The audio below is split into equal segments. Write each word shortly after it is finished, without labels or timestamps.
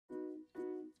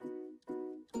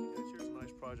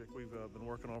project we've been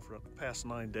working on for the past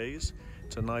 9 days.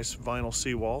 It's a nice vinyl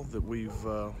seawall that we've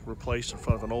replaced in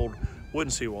front of an old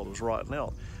wooden seawall that was rotting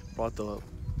out. Brought the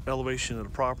elevation of the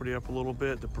property up a little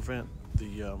bit to prevent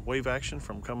the wave action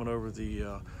from coming over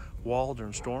the wall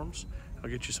during storms. I'll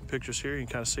get you some pictures here. You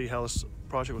can kind of see how this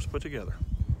project was put together.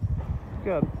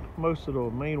 Got most of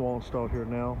the main wall installed here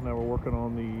now. Now we're working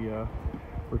on the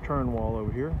return wall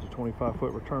over here. It's a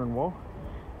 25-foot return wall.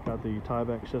 Got the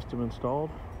tieback system installed,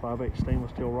 5/8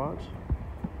 stainless steel rods.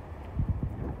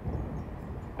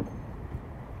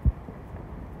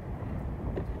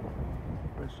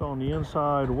 It's on the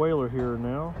inside whaler here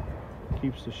now.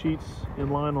 Keeps the sheets in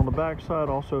line on the back side,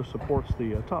 also supports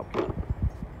the top cap.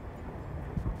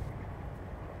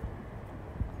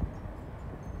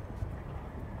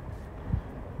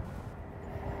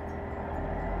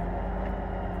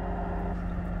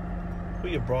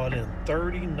 We have brought in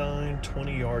 39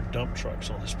 20-yard dump trucks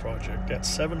on this project. That's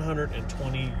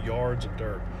 720 yards of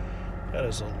dirt. That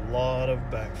is a lot of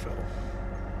backfill.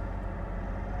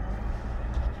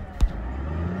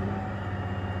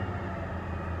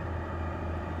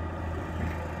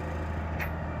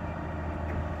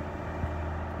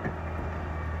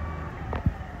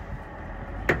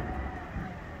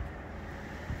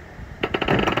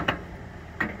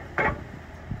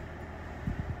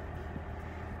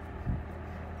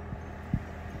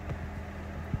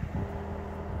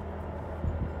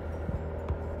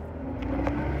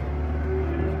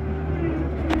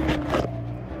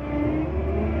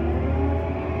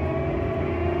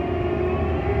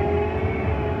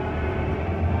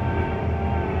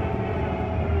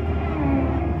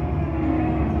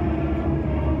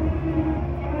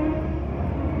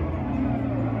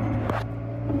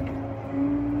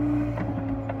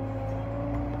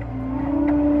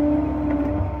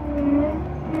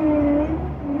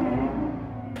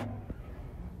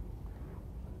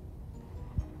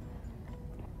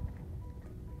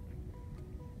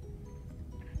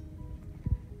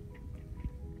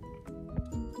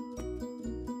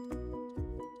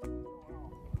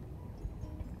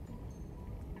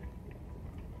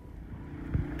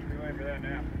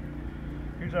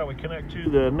 Here's how we connect to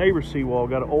the neighbor seawall.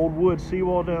 Got an old wood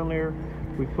seawall down there.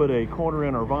 We put a corner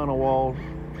in our vinyl wall,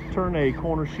 turn a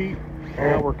corner sheet.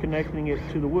 Now we're connecting it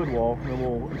to the wood wall, and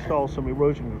we'll install some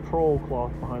erosion control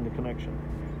cloth behind the connection.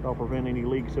 That'll prevent any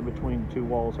leaks in between the two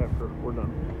walls after we're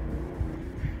done.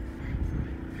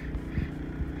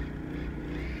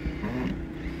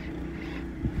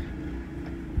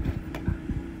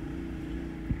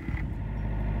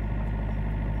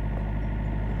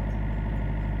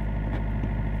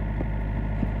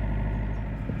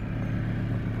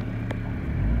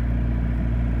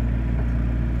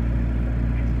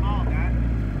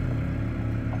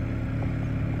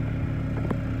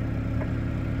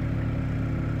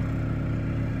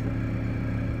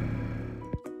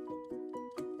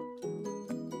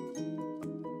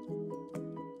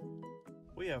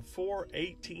 We have 4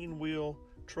 18-wheel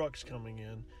trucks coming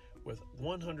in with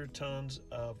 100 tons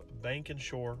of bank and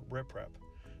shore riprap.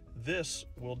 This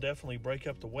will definitely break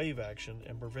up the wave action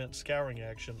and prevent scouring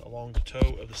action along the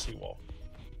toe of the seawall.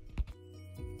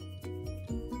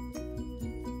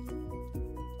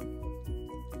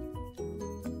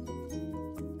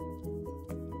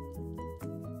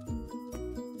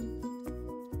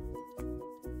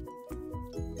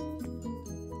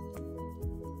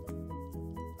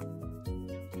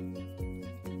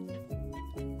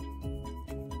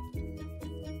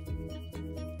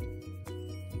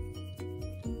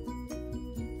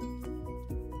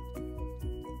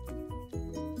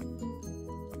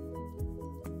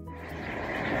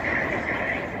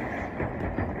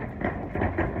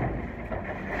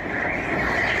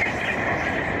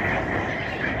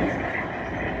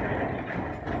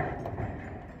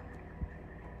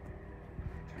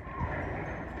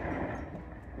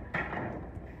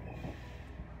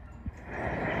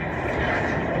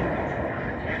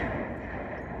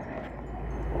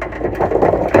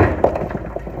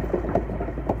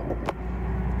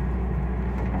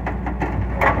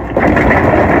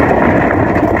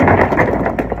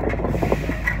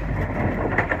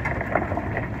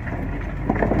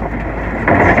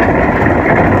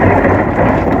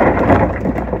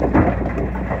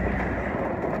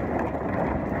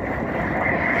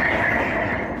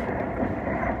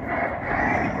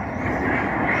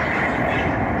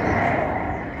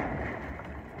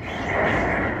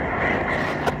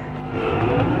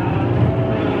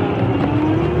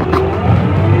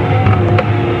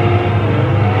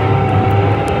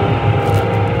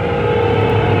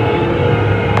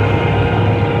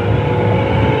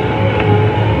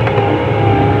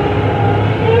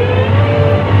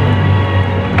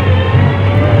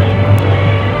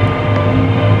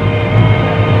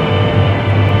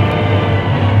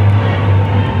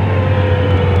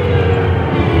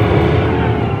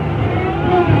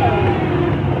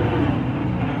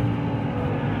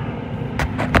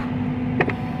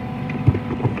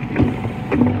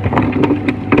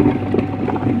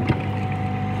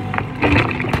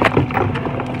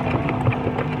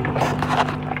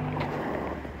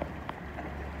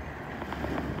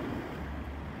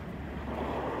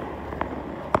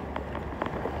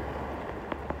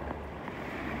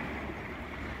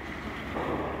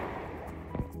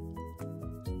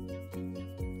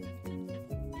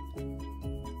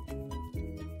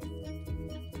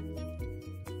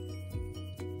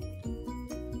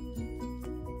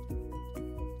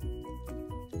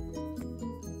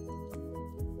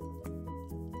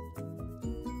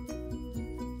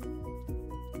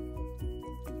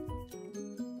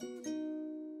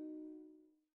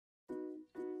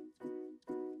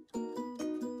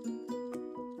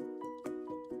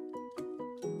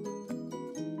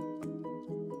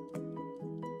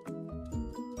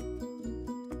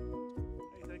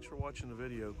 watching the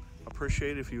video. I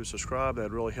appreciate it if you would subscribe.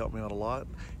 That'd really help me out a lot.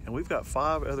 And we've got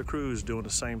 5 other crews doing the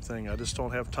same thing. I just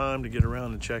don't have time to get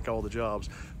around and check all the jobs,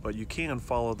 but you can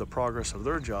follow the progress of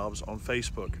their jobs on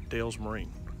Facebook, Dale's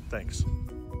Marine. Thanks.